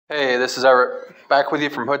Hey, this is Everett, back with you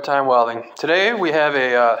from Hood Time Welding. Today we have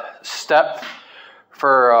a step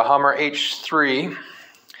for a Hummer H3.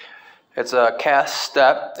 It's a cast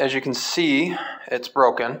step. As you can see, it's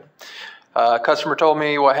broken. Customer told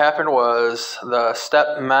me what happened was the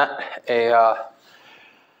step met a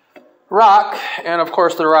rock, and of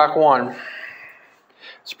course the rock won.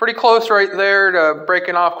 It's pretty close right there to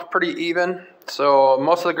breaking off pretty even, so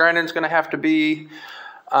most of the grinding is going to have to be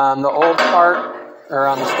on the old part or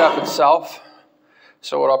on the step itself.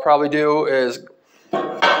 So what I'll probably do is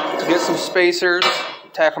get some spacers,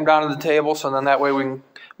 tack them down to the table, so then that way we can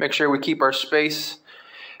make sure we keep our space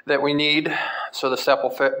that we need so the step will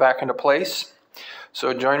fit back into place.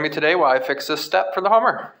 So join me today while I fix this step for the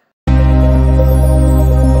Hummer.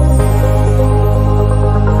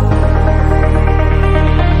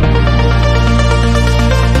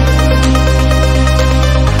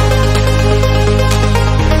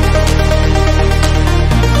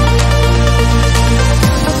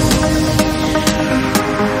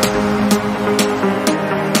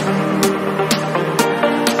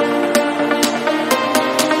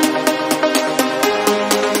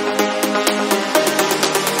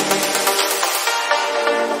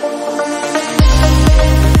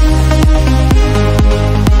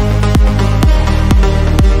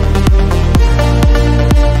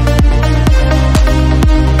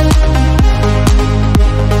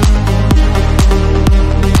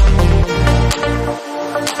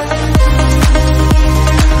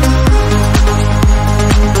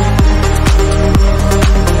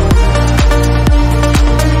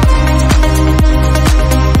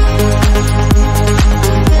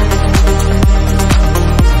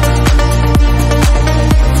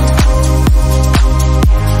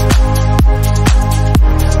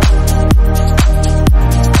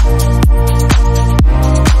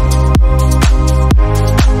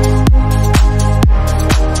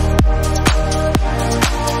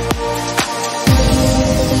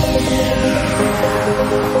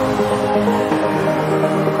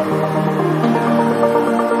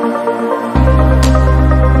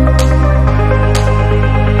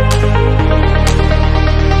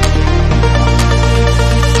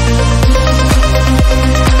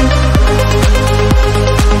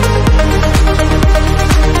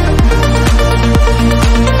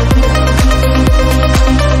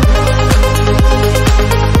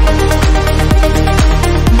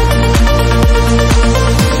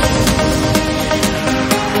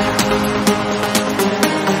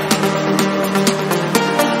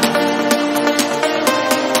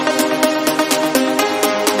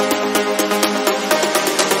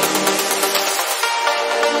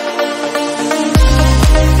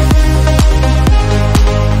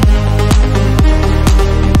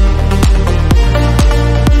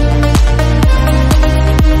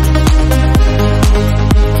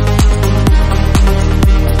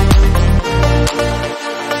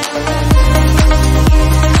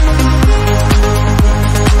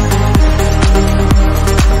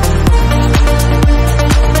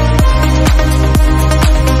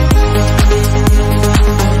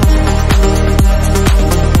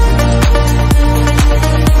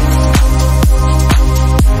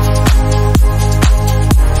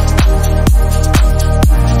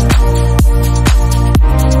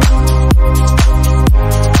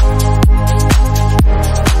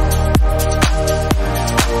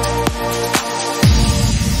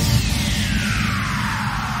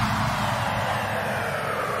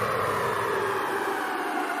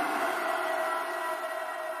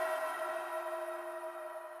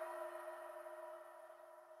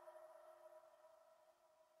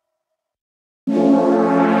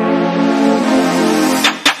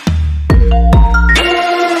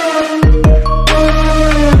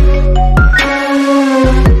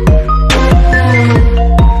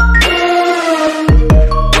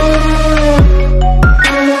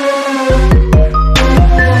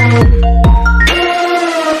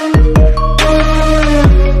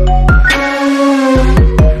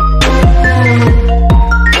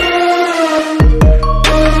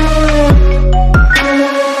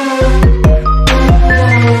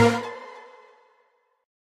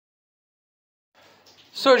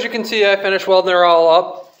 So as you can see, I finished welding her all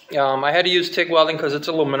up. I had to use TIG welding because it's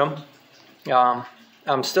aluminum.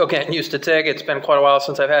 I'm still getting used to TIG. It's been quite a while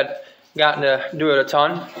since I've gotten to do it a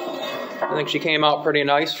ton. I think she came out pretty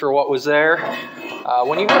nice for what was there.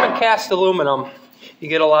 When you have cast aluminum, you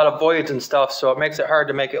get a lot of voids and stuff, so it makes it hard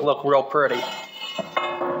to make it look real pretty.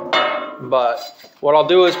 But what I'll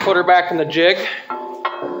do is put her back in the jig.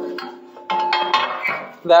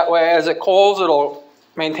 That way, as it cools, it'll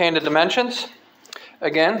maintain the dimensions.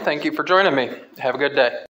 Again, thank you for joining me. Have a good day.